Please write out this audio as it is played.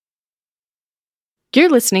You're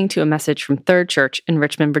listening to a message from Third Church in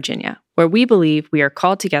Richmond, Virginia, where we believe we are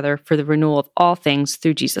called together for the renewal of all things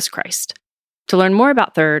through Jesus Christ. To learn more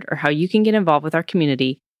about Third or how you can get involved with our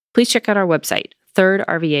community, please check out our website,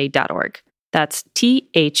 thirdrva.org. That's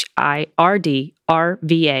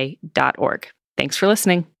THIRDRVA.org. Thanks for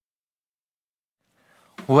listening.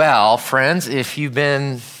 Well, friends, if you've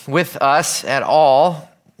been with us at all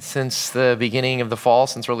since the beginning of the fall,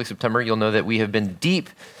 since early September, you'll know that we have been deep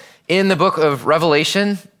in the book of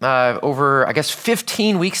Revelation over,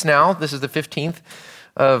 15 weeks now. This is the 15th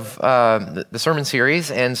of the sermon series,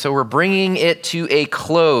 and so we're bringing it to a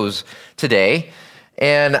close today.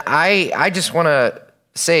 And I just want to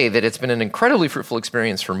say that it's been an incredibly fruitful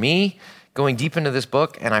experience for me going deep into this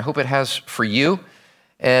book, and I hope it has for you.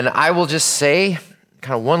 And I will just say,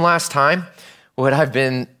 kind of one last time, what I've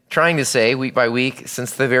been trying to say week by week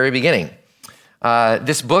since the very beginning.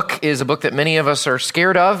 This book is a book that many of us are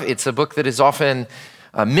scared of. It's a book that is often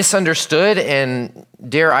misunderstood and,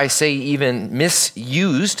 dare I say, even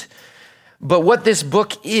misused. But what this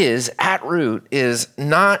book is, at root, is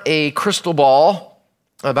not a crystal ball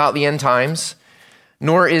about the end times,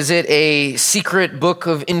 nor is it a secret book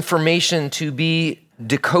of information to be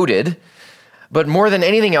decoded. But more than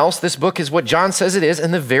anything else, this book is what John says it is in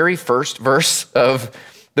the very first verse of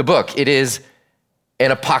the book. It is an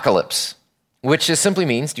apocalypse, which just simply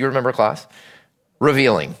means, do you remember, class?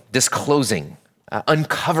 Revealing, disclosing,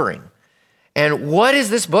 uncovering. And what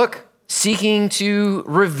is this book seeking to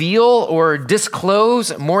reveal or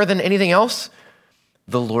disclose more than anything else?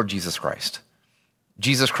 The Lord Jesus Christ.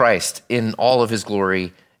 Jesus Christ in all of his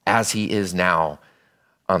glory as he is now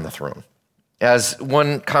on the throne. As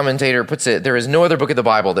one commentator puts it, there is no other book of the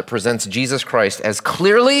Bible that presents Jesus Christ as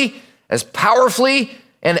clearly, as powerfully,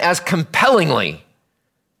 and as compellingly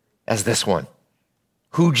as this one,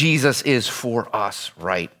 who Jesus is for us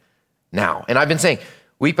right now. And I've been saying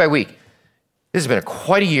week by week, this has been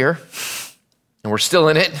quite a year, and we're still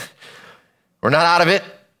in it. We're not out of it.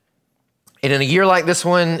 And in a year like this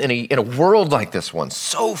one, in a world like this one,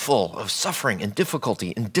 so full of suffering and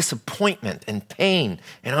difficulty and disappointment and pain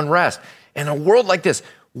and unrest, in a world like this,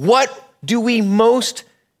 what do we most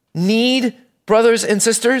need, brothers and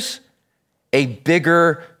sisters? A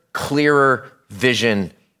bigger, clearer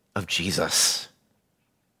vision of Jesus.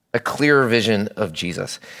 A clearer vision of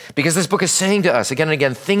Jesus. Because this book is saying to us again and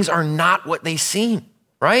again, things are not what they seem,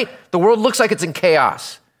 right? The world looks like it's in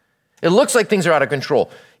chaos. It looks like things are out of control.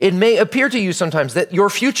 It may appear to you sometimes that your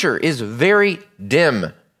future is very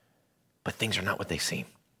dim, but things are not what they seem.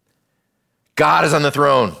 God is on the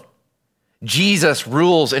throne. Jesus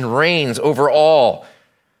rules and reigns over all.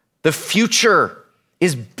 The future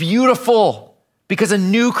is beautiful because a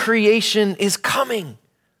new creation is coming.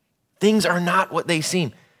 Things are not what they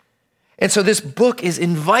seem. And so this book is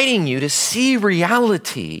inviting you to see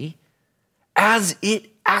reality as it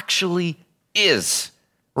actually is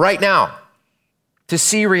right now, to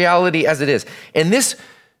see reality as it is. And this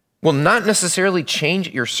will not necessarily change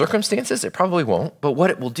your circumstances. It probably won't. But what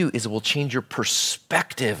it will do is it will change your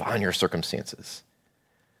perspective on your circumstances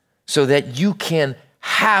so that you can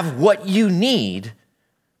have what you need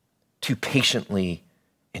to patiently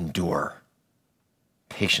endure.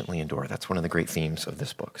 Patiently endure. That's one of the great themes of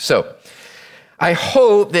this book. So I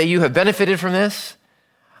hope that you have benefited from this.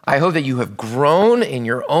 I hope that you have grown in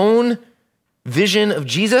your own vision of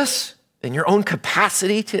Jesus and your own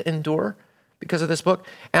capacity to endure because of this book.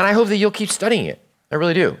 And I hope that you'll keep studying it. I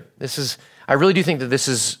really do. I really do think that this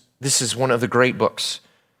is one of the great books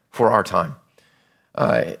for our time.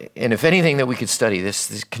 And if anything that we could study,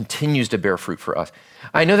 this continues to bear fruit for us.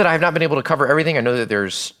 I know that I have not been able to cover everything. I know that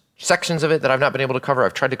there's sections of it that I've not been able to cover.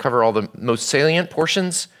 I've tried to cover all the most salient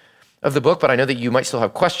portions of the book, but I know that you might still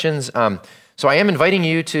have questions. So I am inviting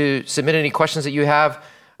you to submit any questions that you have.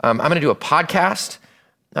 I'm going to do a podcast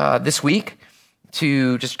this week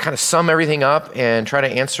to just kind of sum everything up and try to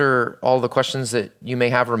answer all the questions that you may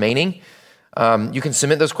have remaining. You can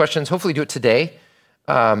submit those questions, hopefully do it today,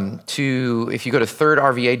 if you go to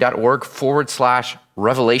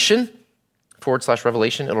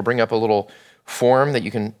thirdrva.org/revelation, it'll bring up a little form that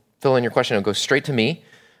you can fill in your question. It'll go straight to me.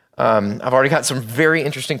 I've already got some very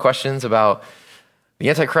interesting questions about the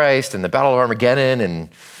Antichrist and the Battle of Armageddon and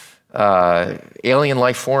alien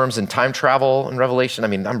life forms and time travel in Revelation. I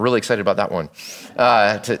mean, I'm really excited about that one,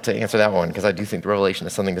 to answer that one, because I do think the Revelation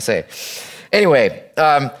has something to say. Anyway,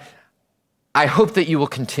 I hope that you will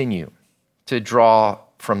continue to draw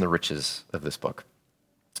from the riches of this book.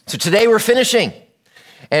 So today we're finishing.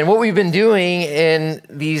 And what we've been doing in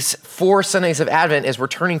these 4 Sundays of Advent is we're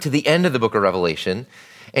turning to the end of the book of Revelation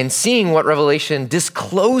and seeing what Revelation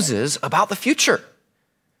discloses about the future.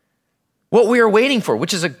 what we are waiting for,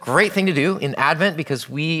 which is a great thing to do in Advent because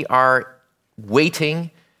we are waiting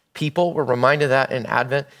people. We're reminded of that in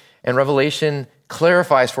Advent. And Revelation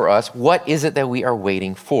clarifies for us what is it that we are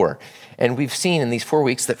waiting for. And we've seen in these 4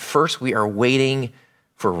 weeks that first we are waiting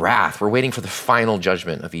for wrath. We're waiting for the final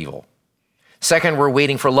judgment of evil. Second, we're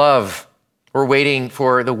waiting for love. We're waiting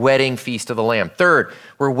for the wedding feast of the Lamb. Third,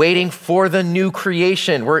 we're waiting for the new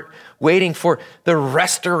creation. We're waiting for the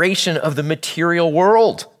restoration of the material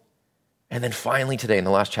world. And then finally today, in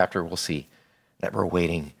the last chapter, we'll see that we're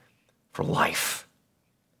waiting for life.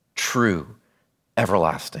 True,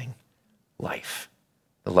 everlasting life.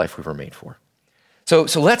 The life we were made for. So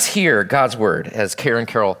let's hear God's word as Karen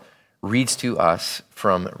Carroll reads to us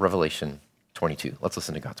from Revelation 22. Let's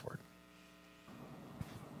listen to God's word.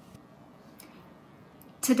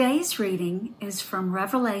 Today's reading is from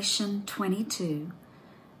Revelation 22,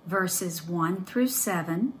 verses 1 through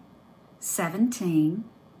 7, 17,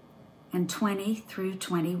 and 20 through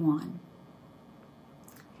 21.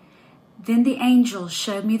 Then the angel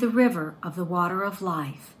showed me the river of the water of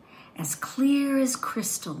life, as clear as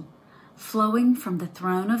crystal, flowing from the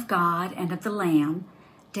throne of God and of the Lamb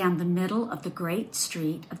down the middle of the great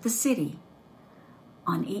street of the city.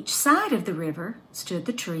 On each side of the river stood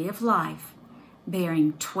the tree of life,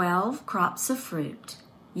 bearing 12 crops of fruit,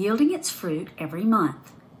 yielding its fruit every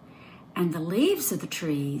month. And the leaves of the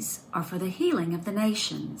trees are for the healing of the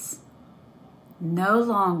nations. No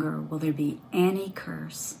longer will there be any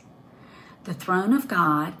curse. The throne of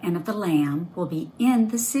God and of the Lamb will be in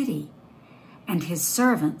the city, and his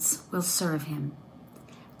servants will serve him.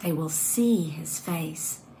 They will see his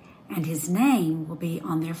face, and his name will be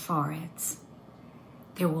on their foreheads.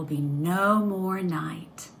 There will be no more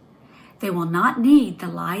night. They will not need the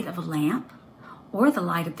light of a lamp or the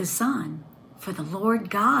light of the sun, for the Lord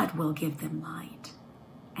God will give them light,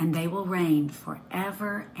 and they will reign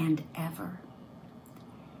forever and ever.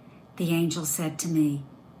 The angel said to me,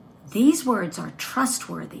 "These words are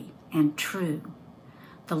trustworthy and true.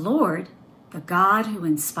 The Lord, the God who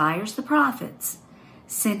inspires the prophets,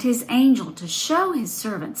 sent his angel to show his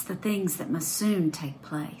servants the things that must soon take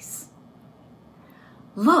place.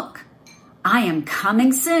 Look, I am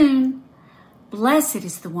coming soon. Blessed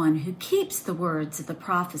is the one who keeps the words of the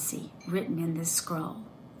prophecy written in this scroll."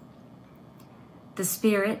 The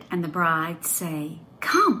Spirit and the bride say,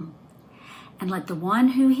 "Come." And let the one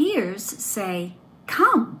who hears say,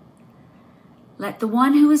 "Come." Let the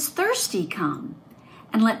one who is thirsty come,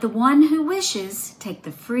 and let the one who wishes take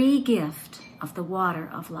the free gift of the water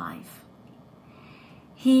of life.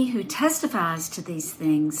 He who testifies to these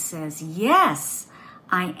things says, "Yes,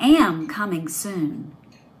 I am coming soon."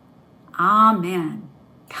 Amen.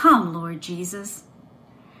 Come, Lord Jesus.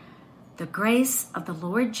 The grace of the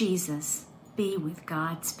Lord Jesus be with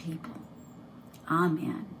God's people.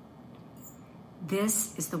 Amen.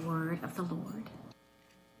 This is the word of the Lord.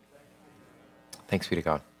 Thanks be to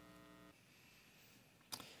God.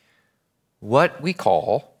 What we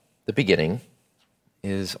call the beginning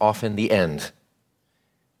is often the end.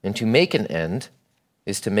 And to make an end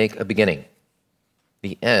is to make a beginning.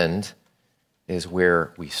 The end is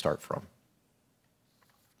where we start from.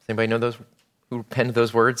 Does anybody know those who penned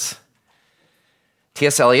those words?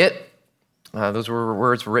 T.S. Eliot. Those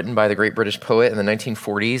words were written by the great British poet in the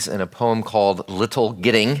 1940s in a poem called Little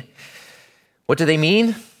Gidding. What do they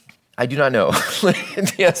mean? I do not know.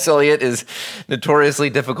 T.S. Eliot is notoriously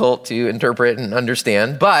difficult to interpret and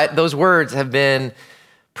understand, but those words have been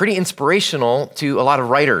pretty inspirational to a lot of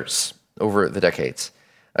writers over the decades,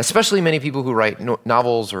 especially many people who write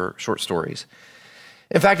novels or short stories.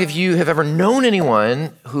 In fact, if you have ever known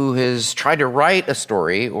anyone who has tried to write a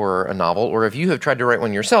story or a novel, or if you have tried to write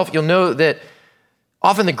one yourself, you'll know that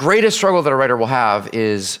often the greatest struggle that a writer will have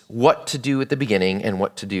is what to do at the beginning and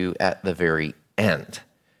what to do at the very end,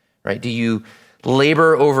 right? Do you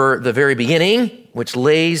labor over the very beginning, which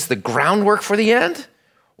lays the groundwork for the end?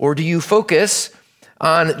 Or do you focus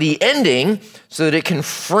on the ending so that it can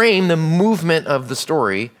frame the movement of the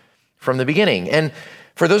story from the beginning? And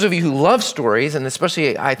for those of you who love stories, and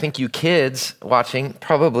especially I think you kids watching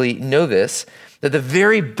probably know this, that the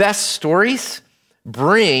very best stories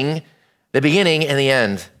bring the beginning and the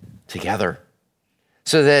end together.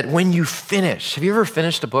 So that when you finish, have you ever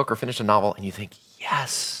finished a book or finished a novel and you think,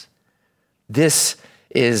 yes, this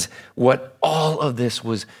is what all of this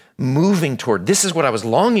was moving toward. This is what I was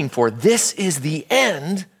longing for. This is the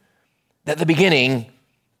end that the beginning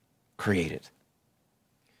created.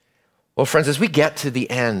 Well, friends, as we get to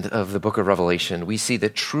the end of the book of Revelation, we see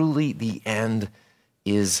that truly the end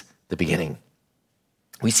is the beginning.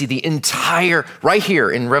 We see the entire, right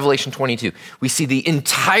here in Revelation 22, we see the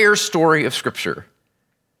entire story of Scripture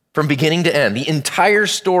from beginning to end, the entire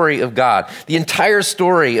story of God, the entire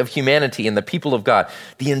story of humanity and the people of God,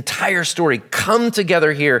 the entire story come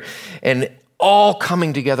together here and all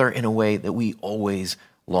coming together in a way that we always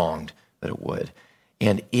longed that it would.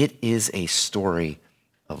 And it is a story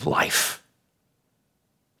of life.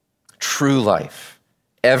 True life,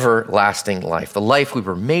 everlasting life, the life we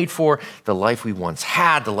were made for, the life we once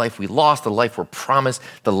had, the life we lost, the life we're promised,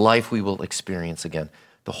 the life we will experience again.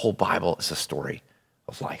 The whole Bible is a story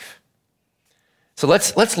of life. So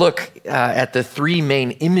let's look at the three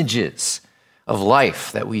main images of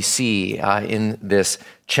life that we see in this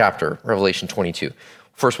chapter, Revelation 22.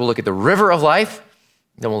 First, we'll look at the river of life,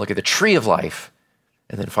 then we'll look at the tree of life,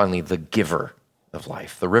 and then finally the giver of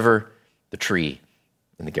life. The river, the tree,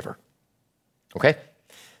 and the giver. Okay?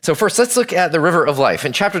 So first, let's look at the river of life.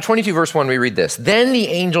 In chapter 22, verse 1, we read this. Then the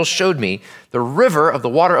angel showed me the river of the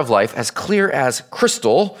water of life, as clear as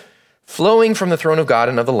crystal, flowing from the throne of God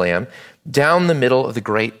and of the Lamb, down the middle of the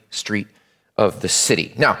great street of the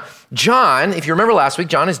city. Now, John, if you remember last week,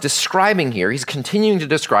 John is describing here, he's continuing to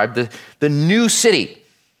describe the new city,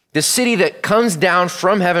 the city that comes down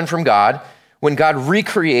from heaven from God when God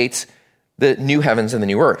recreates the new heavens and the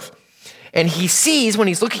new earth. And he sees, when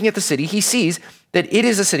he's looking at the city, he sees that it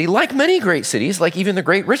is a city, like many great cities, like even the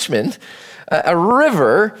great Richmond, a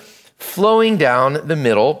river flowing down the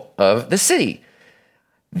middle of the city.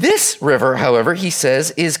 This river, however, he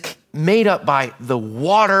says, is made up by the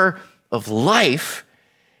water of life,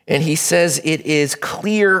 and he says it is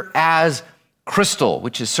clear as crystal,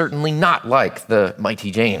 which is certainly not like the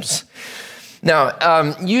mighty James.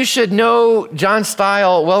 Now, you should know John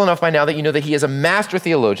Style well enough by now that you know that he is a master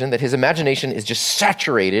theologian, that his imagination is just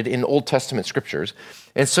saturated in Old Testament scriptures.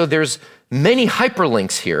 And so there's many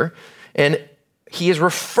hyperlinks here, and he is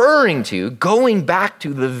referring to, going back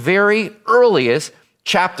to the very earliest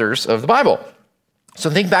chapters of the Bible.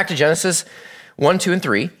 So think back to Genesis 1, 2, and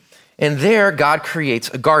 3, and there God creates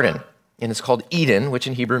a garden, and it's called Eden, which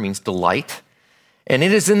in Hebrew means delight. And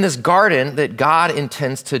it is in this garden that God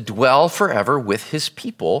intends to dwell forever with his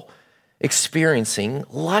people, experiencing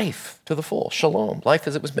life to the full, shalom, life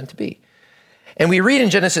as it was meant to be. And we read in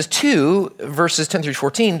Genesis 2, verses 10 through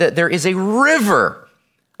 14, that there is a river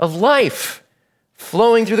of life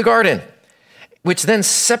flowing through the garden, which then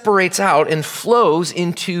separates out and flows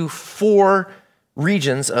into 4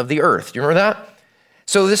 regions of the earth. Do you remember that?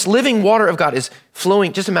 So this living water of God is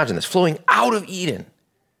flowing, just imagine this, flowing out of Eden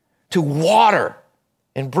to water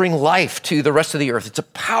and bring life to the rest of the earth. It's a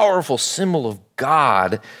powerful symbol of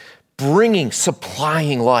God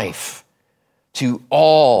supplying life to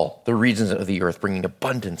all the regions of the earth, bringing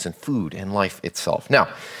abundance and food and life itself. Now,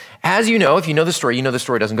 as you know, if you know the story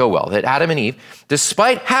doesn't go well, that Adam and Eve,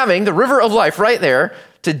 despite having the river of life right there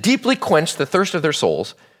to deeply quench the thirst of their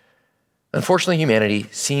souls, unfortunately, humanity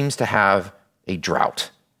seems to have a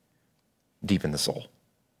drought deep in the soul.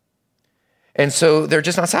 And so they're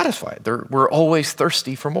just not satisfied. We're always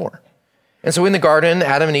thirsty for more. And so in the garden,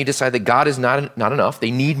 Adam and Eve decide that God is not enough.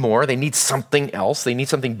 They need more. They need something else. They need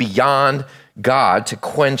something beyond God to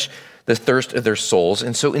quench the thirst of their souls.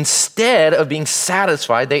 And so instead of being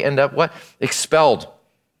satisfied, they end up what? Expelled,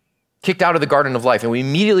 kicked out of the garden of life. And we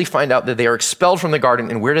immediately find out that they are expelled from the garden.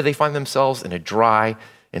 And where do they find themselves? In a dry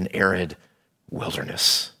and arid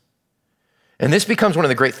wilderness. And this becomes one of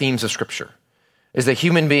the great themes of Scripture, is that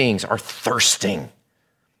human beings are thirsting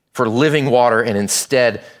for living water, and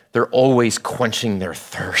instead they're always quenching their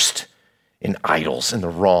thirst in idols and the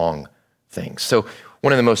wrong things. So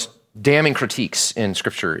one of the most damning critiques in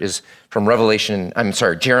Scripture is from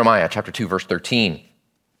Jeremiah chapter 2, verse 13,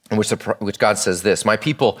 in which God says this: "My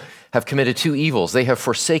people have committed 2 evils. They have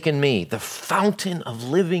forsaken me, the fountain of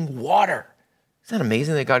living water." Isn't that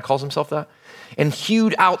amazing that God calls himself that? "And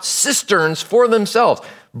hewed out cisterns for themselves,"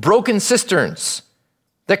 broken cisterns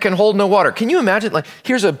that can hold no water. Can you imagine? Like,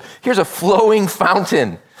 here's a flowing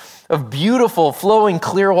fountain of beautiful, flowing,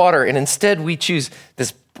 clear water, and instead we choose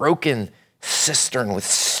this broken cistern with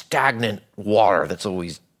stagnant water that's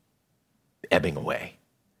always ebbing away.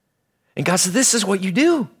 And God says, this is what you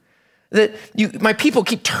do. My people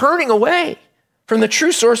keep turning away from the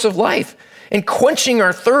true source of life and quenching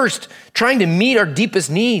our thirst, trying to meet our deepest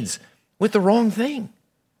needs with the wrong thing.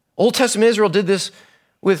 Old Testament Israel did this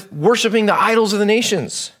with worshiping the idols of the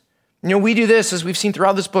nations. You know, we do this, as we've seen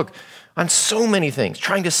throughout this book, on so many things,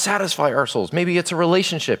 trying to satisfy our souls. Maybe it's a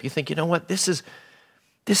relationship. You think, you know what, this is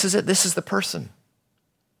it. This is the person.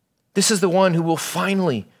 This is the one who will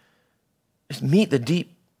finally meet the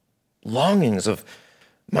deep longings of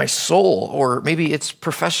my soul. Or maybe it's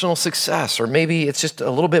professional success, or maybe it's just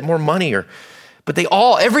a little bit more money, but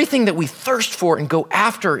everything that we thirst for and go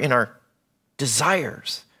after in our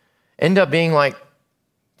desires end up being like,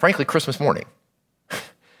 frankly, Christmas morning,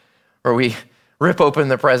 where we rip open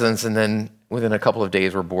the presents and then within a couple of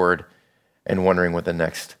days we're bored and wondering what the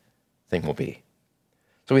next thing will be.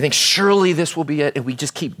 So we think, surely this will be it, and we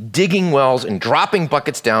just keep digging wells and dropping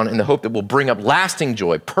buckets down in the hope that will bring up lasting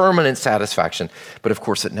joy, permanent satisfaction. But of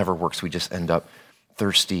course, it never works. We just end up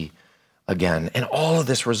thirsty again. And all of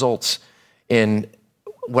this results in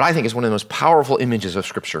what I think is one of the most powerful images of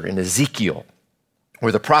Scripture in Ezekiel,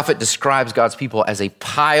 where the prophet describes God's people as a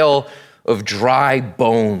pile of dry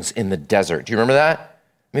bones in the desert. Do you remember that?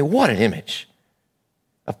 I mean, what an image.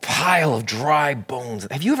 A pile of dry bones.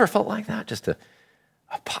 Have you ever felt like that? Just a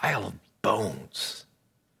pile of bones.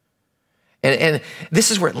 And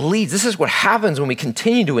this is where it leads. This is what happens when we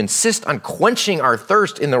continue to insist on quenching our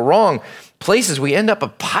thirst in the wrong places. We end up a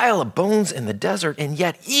pile of bones in the desert. And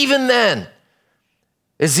yet, even then,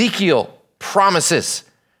 Ezekiel promises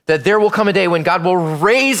that there will come a day when God will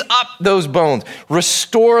raise up those bones,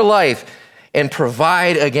 restore life, and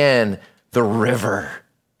provide again the river.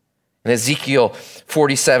 In Ezekiel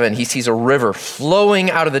 47, he sees a river flowing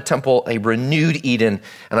out of the temple, a renewed Eden.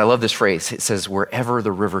 And I love this phrase. It says, wherever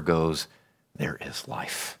the river goes, there is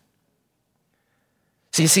life.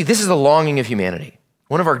 So you see, this is the longing of humanity.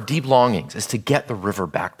 One of our deep longings is to get the river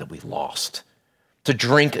back that we lost, to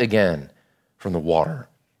drink again from the water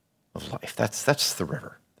of life. That's the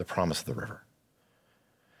river, the promise of the river.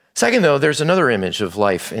 Second, though, there's another image of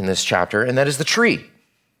life in this chapter, and that is the tree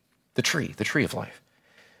of life.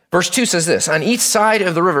 Verse 2 says this, on each side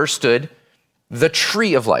of the river stood the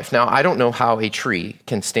tree of life. Now, I don't know how a tree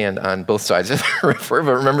can stand on both sides of the river,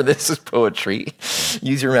 but remember, this is poetry.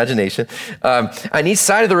 Use your imagination. On each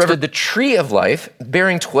side of the river stood the tree of life,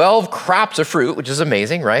 bearing 12 crops of fruit, which is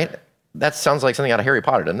amazing, right? That sounds like something out of Harry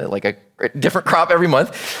Potter, doesn't it? Like a different crop every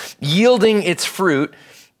month, yielding its fruit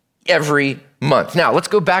every month. Now, let's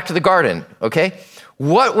go back to the garden, okay?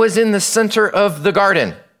 What was in the center of the garden?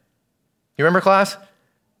 You remember, class?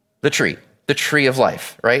 The tree of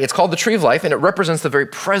life, right? It's called the tree of life, and it represents the very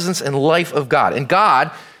presence and life of God. And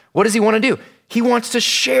God, what does he want to do? He wants to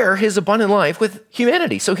share his abundant life with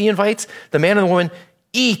humanity. So he invites the man and the woman,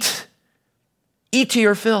 eat to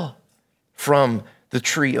your fill from the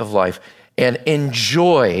tree of life and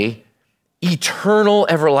enjoy eternal,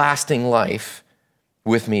 everlasting life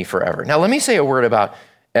with me forever. Now, let me say a word about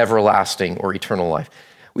everlasting or eternal life.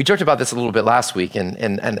 We joked about this a little bit last week,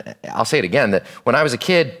 and I'll say it again, that when I was a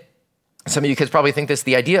kid, some of you kids probably think this,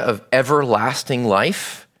 the idea of everlasting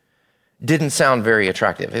life didn't sound very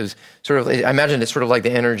attractive. It was sort of, I imagine it's sort of like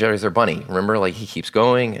the Energizer Bunny. Remember, like he keeps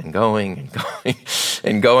going and going and going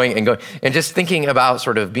and going and going. And just thinking about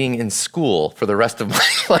sort of being in school for the rest of my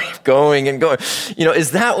life, going and going. You know,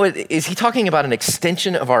 is he talking about an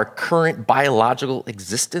extension of our current biological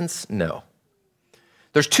existence? No.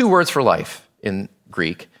 There's two words for life in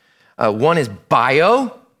Greek. One is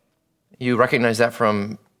bio. You recognize that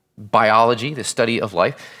from biology, the study of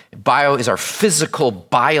life. Bio is our physical,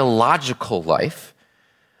 biological life.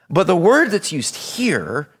 But the word that's used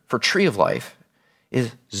here for tree of life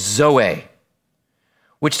is zoe,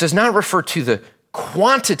 which does not refer to the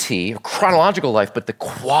quantity of chronological life, but the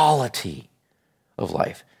quality of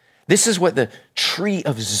life. This is what the tree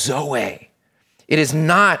of zoe. It is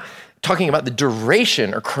not talking about the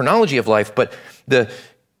duration or chronology of life, but the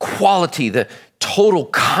quality, the total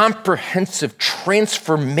comprehensive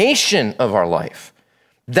transformation of our life.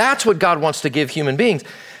 That's what God wants to give human beings,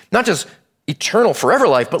 not just eternal forever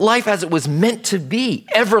life, but life as it was meant to be,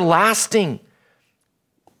 everlasting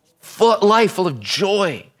life full of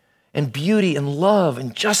joy and beauty and love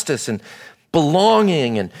and justice and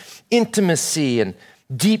belonging and intimacy and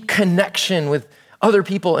deep connection with other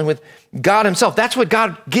people and with God himself. That's what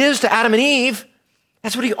God gives to Adam and Eve.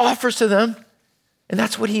 That's what he offers to them. And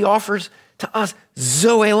that's what he offers to us,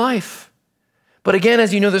 Zoe life. But again,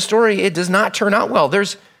 as you know the story, it does not turn out well.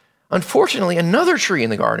 There's unfortunately another tree in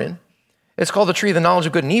the garden. It's called the tree of the knowledge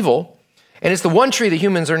of good and evil. And it's the one tree that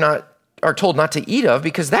humans are told not to eat of,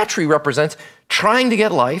 because that tree represents trying to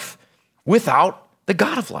get life without the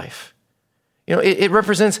God of life. You know, it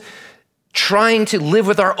represents trying to live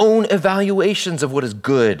with our own evaluations of what is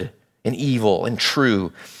good and evil and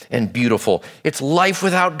true and beautiful. It's life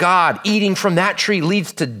without God. Eating from that tree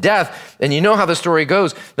leads to death. And you know how the story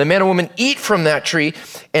goes. The man and woman eat from that tree,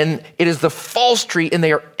 and it is the false tree, and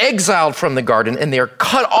they are exiled from the garden, and they are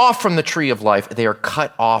cut off from the tree of life. They are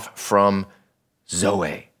cut off from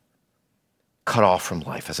Zoe, cut off from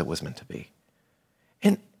life as it was meant to be.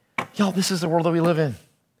 And y'all, this is the world that we live in.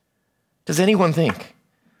 Does anyone think,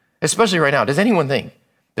 especially right now, does anyone think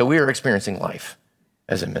that we are experiencing life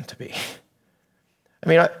as it meant to be? I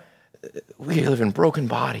mean, we live in broken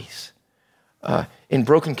bodies, in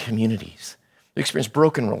broken communities. We experience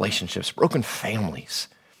broken relationships, broken families,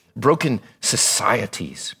 broken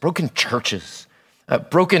societies, broken churches,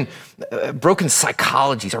 broken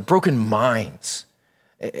psychologies, our broken minds.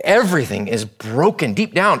 Everything is broken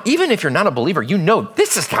deep down. Even if you're not a believer, you know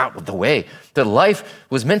this is not the way that life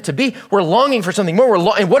was meant to be. We're longing for something more.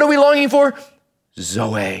 And what are we longing for?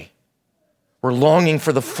 Zoe. We're longing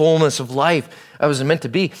for the fullness of life that was meant to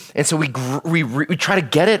be. And so we try to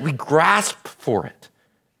get it. We grasp for it.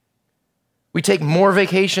 We take more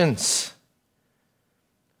vacations.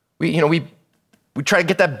 We try to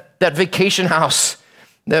get that vacation house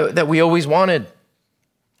that we always wanted.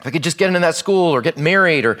 If I could just get into that school or get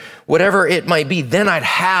married or whatever it might be, then I'd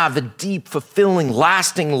have the deep, fulfilling,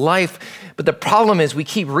 lasting life. But the problem is we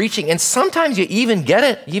keep reaching, and sometimes you even get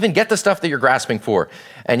it. You even get the stuff that you're grasping for.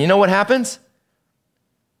 And you know what happens?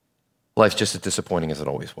 Life's just as disappointing as it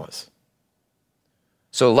always was.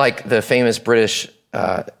 So like the famous British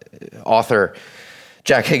author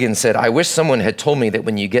Jack Higgins said, I wish someone had told me that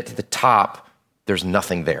when you get to the top, there's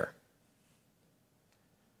nothing there.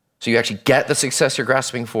 So you actually get the success you're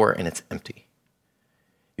grasping for, and it's empty.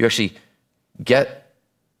 You actually get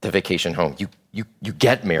the vacation home. You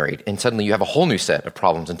get married, and suddenly you have a whole new set of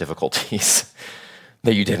problems and difficulties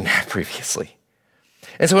that you didn't have previously.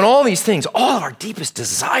 And so in all these things, all of our deepest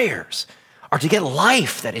desires are to get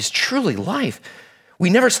life that is truly life.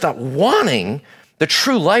 We never stop wanting the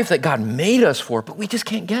true life that God made us for, but we just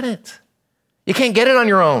can't get it. You can't get it on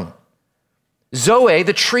your own. Zoe,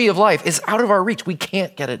 the tree of life, is out of our reach. We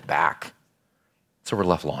can't get it back. So we're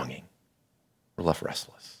left longing. We're left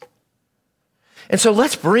restless. And so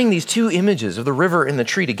let's bring these two images of the river and the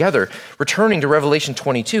tree together. Returning to Revelation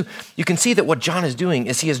 22, you can see that what John is doing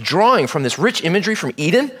is he is drawing from this rich imagery from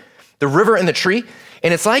Eden, the river and the tree,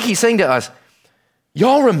 and it's like he's saying to us,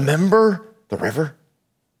 y'all remember the river?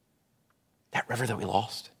 That river that we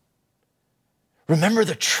lost? Remember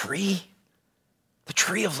the tree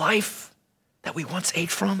of life that we once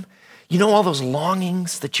ate from? You know all those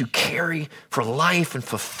longings that you carry for life and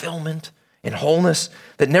fulfillment and wholeness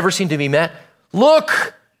that never seem to be met?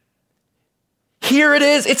 Look, here it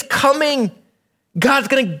is. It's coming. God's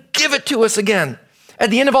going to give it to us again. At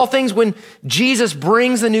the end of all things, when Jesus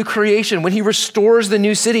brings the new creation, when he restores the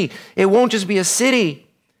new city, it won't just be a city.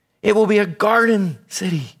 It will be a garden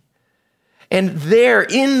city. And there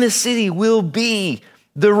in the city will be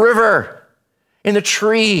the river and the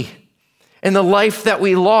tree and the life that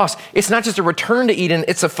we lost. It's not just a return to Eden,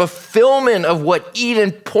 it's a fulfillment of what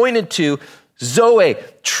Eden pointed to, Zoe,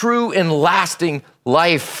 true and lasting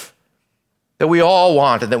life that we all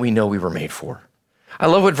want and that we know we were made for. I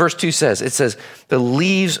love what verse 2 says. It says, the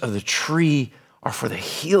leaves of the tree are for the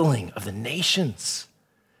healing of the nations,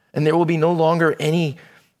 and there will be no longer any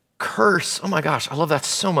curse. Oh my gosh, I love that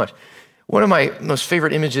so much. One of my most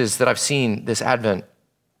favorite images that I've seen this Advent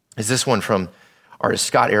is this one from artist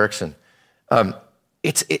Scott Erickson.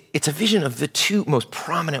 It's a vision of the two most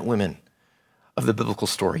prominent women of the biblical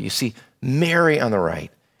story. You see Mary on the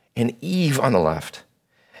right and Eve on the left.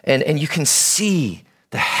 And you can see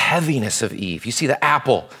the heaviness of Eve. You see the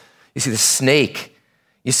apple, you see the snake,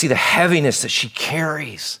 you see the heaviness that she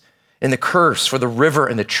carries and the curse for the river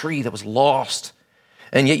and the tree that was lost.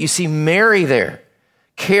 And yet you see Mary there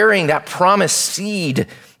carrying that promised seed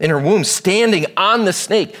in her womb, standing on the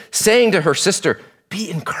snake, saying to her sister,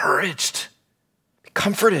 be encouraged.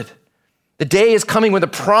 Comforted. The day is coming when the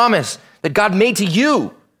promise that God made to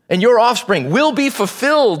you and your offspring will be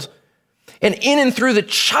fulfilled. And in and through the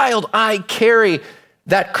child I carry,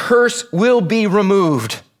 that curse will be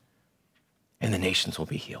removed and the nations will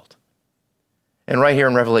be healed. And right here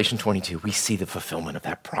in Revelation 22, we see the fulfillment of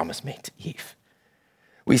that promise made to Eve.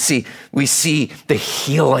 We see the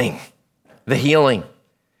healing.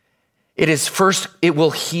 It is first, it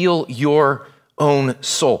will heal your own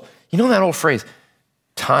soul. You know that old phrase,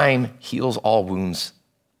 time heals all wounds?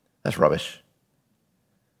 That's rubbish.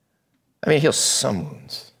 I mean, it heals some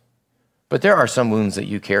wounds. But there are some wounds that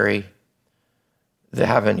you carry that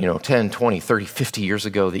happened, 10, 20, 30, 50 years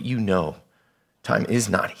ago that time is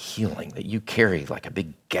not healing, that you carry like a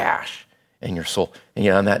big gash in your soul. And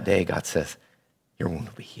yet on that day, God says, your wound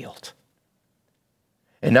will be healed.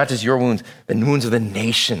 And not just your wounds, the wounds of the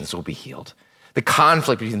nations will be healed. The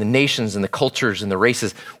conflict between the nations and the cultures and the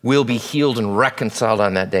races will be healed and reconciled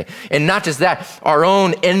on that day. And not just that, our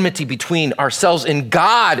own enmity between ourselves and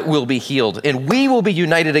God will be healed. And we will be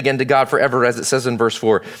united again to God forever, as it says in verse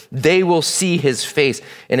 4. They will see his face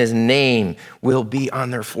and his name will be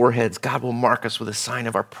on their foreheads. God will mark us with a sign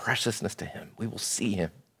of our preciousness to him. We will see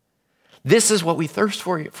him. This is what we thirst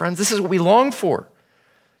for, friends. This is what we long for.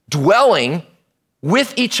 dwelling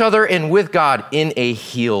with each other and with God in a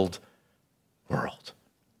healed world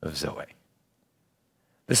of Zoe.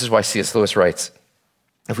 This is why C.S. Lewis writes,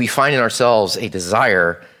 if we find in ourselves a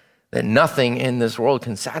desire that nothing in this world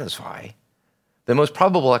can satisfy, the most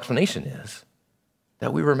probable explanation is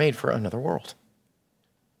that we were made for another world.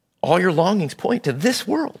 All your longings point to this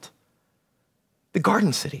world, the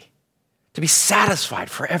garden city, to be satisfied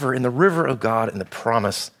forever in the river of God and the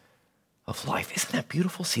promise of life. Isn't that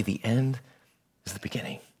beautiful? See, the end is the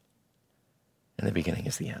beginning, and the beginning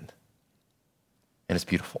is the end. And it's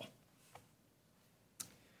beautiful.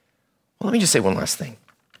 Well, let me just say one last thing.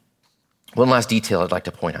 One last detail I'd like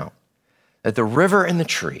to point out, that the river and the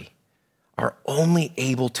tree are only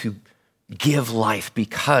able to give life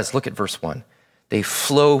because, look at verse 1, they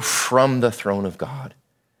flow from the throne of God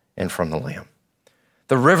and from the Lamb.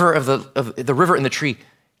 The river the river and the tree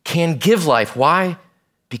can give life. Why?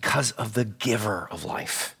 Because of the giver of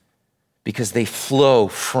life. Because they flow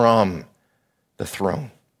from the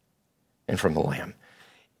throne and from the Lamb.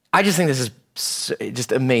 I just think this is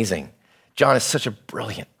just amazing. John is such a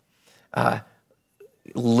brilliant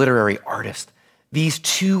literary artist. These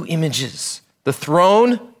two images, the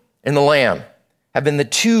throne and the Lamb, have been the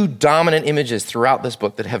two dominant images throughout this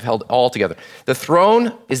book that have held all together. The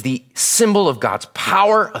throne is the symbol of God's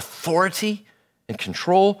power, authority, and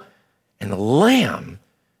control, and the Lamb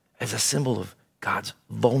is a symbol of God's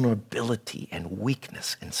vulnerability and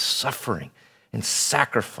weakness and suffering and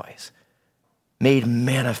sacrifice made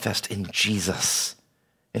manifest in Jesus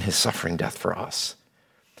in his suffering death for us.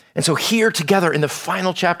 And so here together in the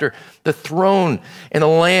final chapter, the throne and the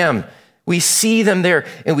Lamb, we see them there,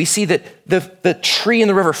 and we see that the tree and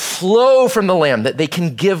the river flow from the Lamb, that they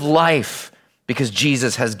can give life because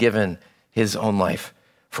Jesus has given his own life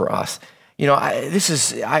for us. You know,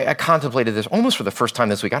 I contemplated this almost for the first time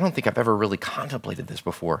this week. I don't think I've ever really contemplated this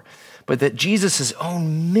before, but that Jesus'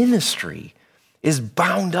 own ministry is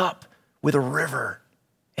bound up with a river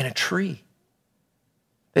and a tree.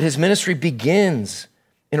 That his ministry begins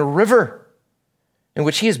in a river in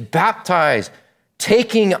which he is baptized,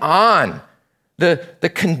 taking on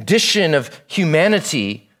the condition of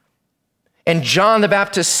humanity. And John the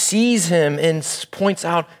Baptist sees him and points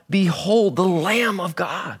out, behold, the Lamb of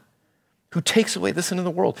God who takes away the sin of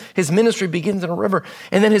the world. His ministry begins in a river.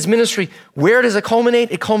 And then his ministry, where does it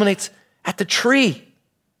culminate? It culminates at the tree.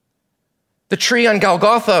 The tree on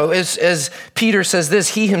Golgotha, as Peter says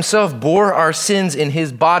this, he himself bore our sins in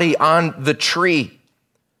his body on the tree.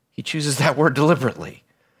 He chooses that word deliberately,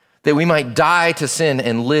 that we might die to sin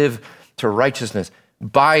and live to righteousness.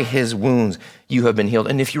 By his wounds, you have been healed.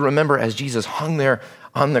 And if you remember, as Jesus hung there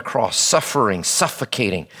on the cross, suffering,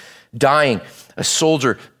 suffocating, dying, a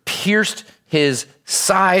soldier pierced his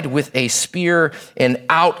side with a spear, and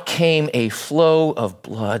out came a flow of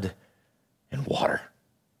blood and water.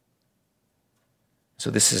 So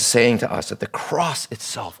this is saying to us that the cross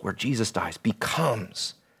itself, where Jesus dies,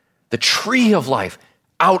 becomes the tree of life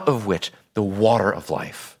out of which the water of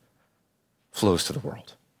life flows to the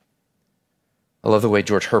world. I love the way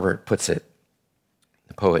George Herbert puts it,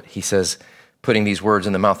 the poet. He says, putting these words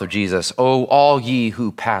in the mouth of Jesus, "O all ye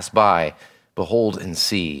who pass by, behold and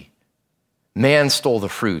see. Man stole the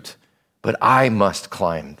fruit, but I must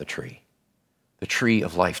climb the tree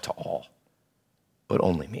of life to all, but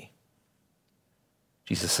only me."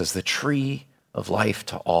 Jesus says, the tree of life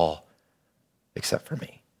to all except for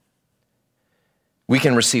me. We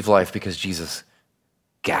can receive life because Jesus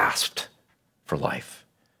gasped for life,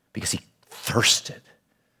 because he thirsted,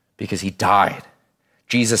 because he died.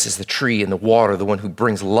 Jesus is the tree and the water, the one who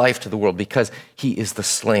brings life to the world, because he is the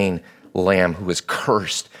slain lamb who was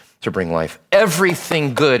cursed to bring life.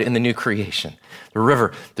 Everything good in the new creation, the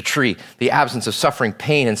river, the tree, the absence of suffering,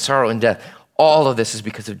 pain, and sorrow and death, all of this is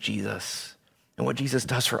because of Jesus and what Jesus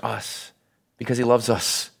does for us, because he loves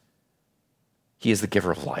us. He is the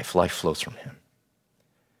giver of life. Life flows from him.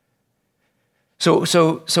 So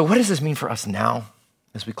what does this mean for us now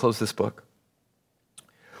as we close this book?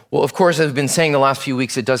 Well, of course, as I've been saying the last few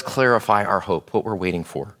weeks, it does clarify our hope, what we're waiting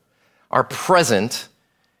for. Our present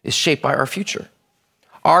is shaped by our future.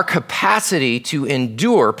 Our capacity to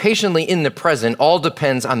endure patiently in the present all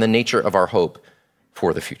depends on the nature of our hope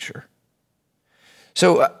for the future.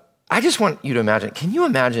 So I just want you to imagine, can you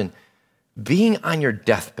imagine being on your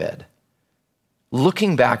deathbed,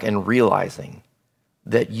 looking back and realizing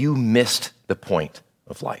that you missed the point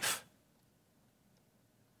of life?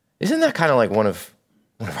 Isn't that kind of like one of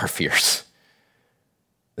our fears?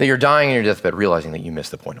 That you're dying on your deathbed realizing that you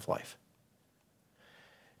missed the point of life.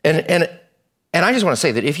 And I just want to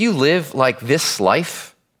say that if you live like this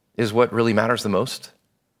life is what really matters the most,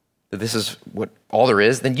 that this is what all there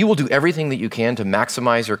is, then you will do everything that you can to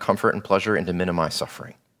maximize your comfort and pleasure and to minimize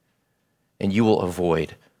suffering. And you will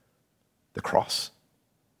avoid the cross.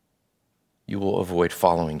 You will avoid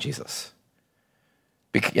following Jesus.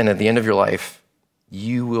 And at the end of your life,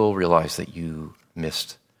 you will realize that you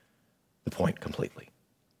missed the point completely.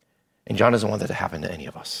 And John doesn't want that to happen to any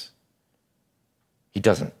of us. He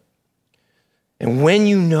doesn't. And when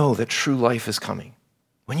you know that true life is coming,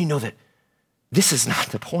 when you know that this is not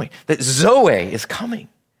the point, that Zoe is coming,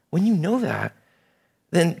 when you know that,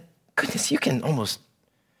 then goodness, you can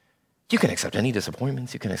accept any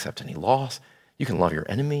disappointments, you can accept any loss, you can love your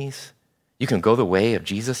enemies, you can go the way of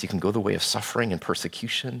Jesus, you can go the way of suffering and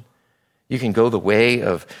persecution, you can go the way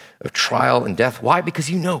of trial and death. Why? Because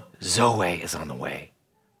you know Zoe is on the way,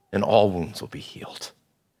 and all wounds will be healed.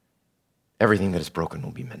 Everything that is broken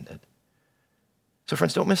will be mended. So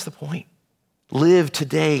friends, don't miss the point. Live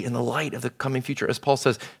today in the light of the coming future. As Paul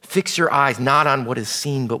says, fix your eyes not on what is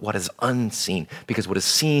seen, but what is unseen. Because what is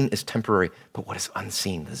seen is temporary, but what is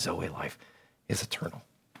unseen, the Zoe life, is eternal.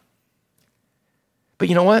 But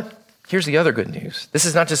you know what? Here's the other good news. This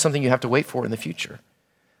is not just something you have to wait for in the future.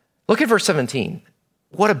 Look at verse 17.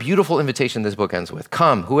 What a beautiful invitation this book ends with.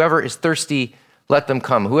 Come, whoever is thirsty, let them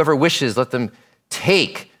come. Whoever wishes, let them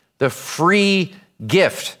take the free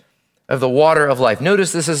gift of the water of life.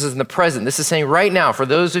 Notice this is in the present. This is saying right now, for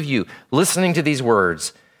those of you listening to these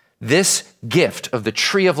words, this gift of the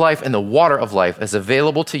tree of life and the water of life is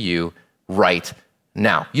available to you right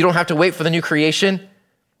now. You don't have to wait for the new creation.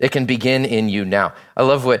 It can begin in you now. I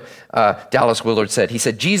love what Dallas Willard said. He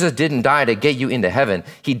said, Jesus didn't die to get you into heaven.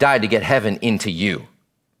 He died to get heaven into you.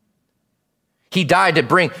 He died to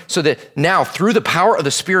bring, so that now through the power of the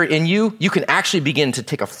Spirit in you, you can actually begin to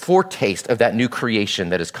take a foretaste of that new creation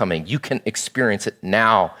that is coming. You can experience it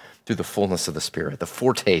now through the fullness of the Spirit, the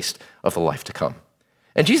foretaste of the life to come.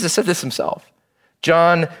 And Jesus said this himself.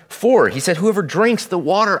 John 4, he said, whoever drinks the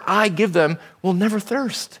water I give them will never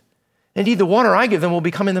thirst. Indeed, the water I give them will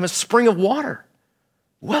become in them a spring of water,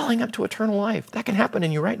 welling up to eternal life. That can happen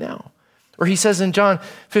in you right now. Or he says in John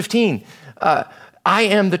 15, I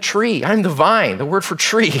am the tree, I'm the vine, the word for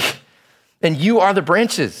tree, and you are the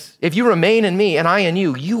branches. If you remain in me and I in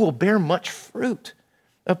you, you will bear much fruit.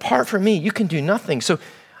 Apart from me, you can do nothing. So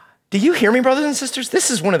do you hear me, brothers and sisters?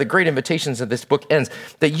 This is one of the great invitations that this book ends,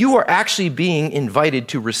 that you are actually being invited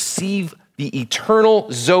to receive the eternal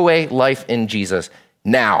Zoe life in Jesus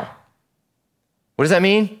now. What does that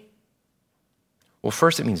mean? Well,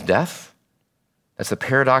 first it means death. That's the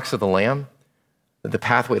paradox of the Lamb, that the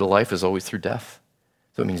pathway to life is always through death.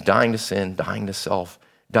 So it means dying to sin, dying to self,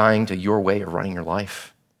 dying to your way of running your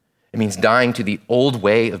life. It means dying to the old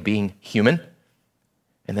way of being human.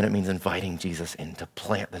 And then it means inviting Jesus in to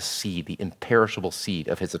plant the seed, the imperishable seed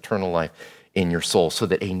of his eternal life in your soul so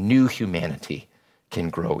that a new humanity can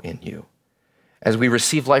grow in you. As we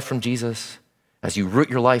receive life from Jesus, as you root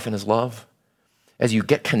your life in his love, as you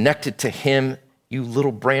get connected to him, you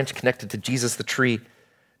little branch connected to Jesus the tree,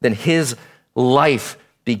 then his life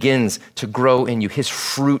begins to grow in you. His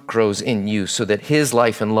fruit grows in you so that his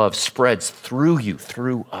life and love spreads through you,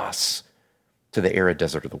 through us, to the arid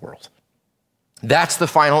desert of the world. That's the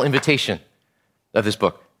final invitation of this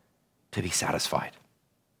book, to be satisfied.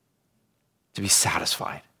 To be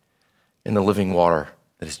satisfied in the living water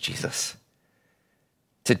that is Jesus.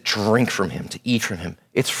 To drink from him, to eat from him.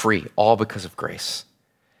 It's free, all because of grace.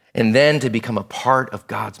 And then to become a part of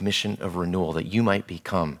God's mission of renewal, that you might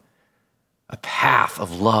become a path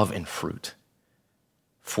of love and fruit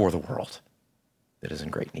for the world that is in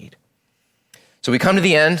great need. So we come to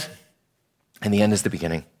the end, and the end is the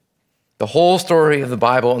beginning. The whole story of the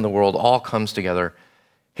Bible and the world all comes together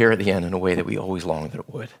here at the end in a way that we always longed that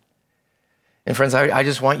it would. And friends, I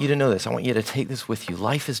just want you to know this. I want you to take this with you.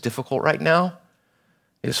 Life is difficult right now.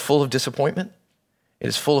 It is full of disappointment. It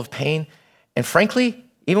is full of pain. And frankly,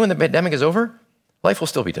 even when the pandemic is over, life will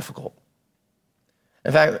still be difficult.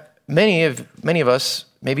 In fact, many of us,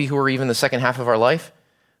 maybe who are even the second half of our life,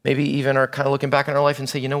 maybe even are kind of looking back on our life and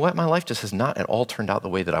say, you know what, my life just has not at all turned out the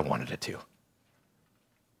way that I wanted it to.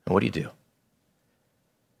 And what do you do?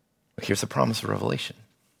 Well, here's the promise of Revelation.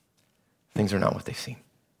 Things are not what they seem.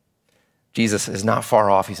 Jesus is not far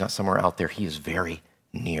off. He's not somewhere out there. He is very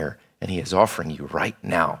near, and he is offering you right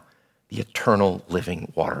now the eternal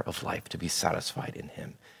living water of life to be satisfied in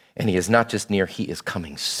him. And he is not just near, he is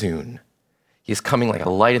coming soon. He is coming like a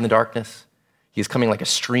light in the darkness. He is coming like a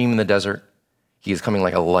stream in the desert. He is coming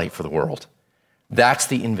like a light for the world. That's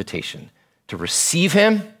the invitation, to receive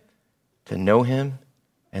him, to know him,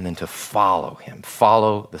 and then to follow him.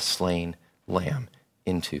 Follow the slain lamb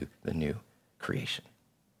into the new creation.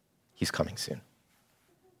 He's coming soon.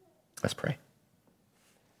 Let's pray.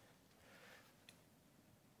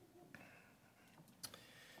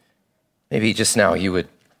 Maybe just now you would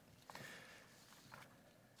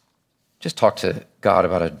just talk to God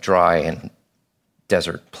about a dry and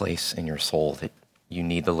desert place in your soul that you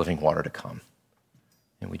need the living water to come.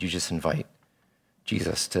 And would you just invite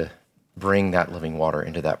Jesus to bring that living water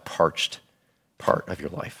into that parched part of your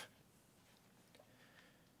life?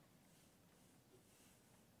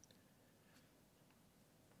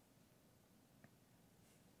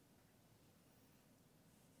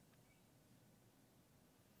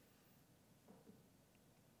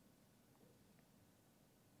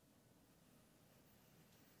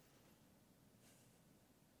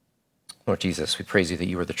 Lord Jesus, we praise you that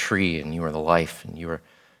you are the tree and you are the life and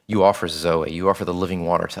you offer Zoe, you offer the living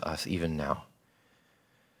water to us even now.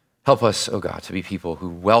 Help us, oh God, to be people who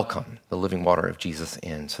welcome the living water of Jesus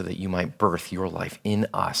in so that you might birth your life in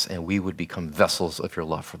us and we would become vessels of your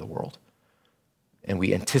love for the world. And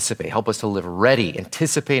we anticipate, help us to live ready,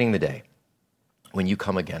 anticipating the day when you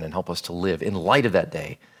come again, and help us to live in light of that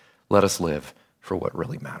day. Let us live for what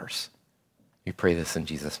really matters. We pray this in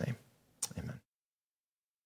Jesus' name.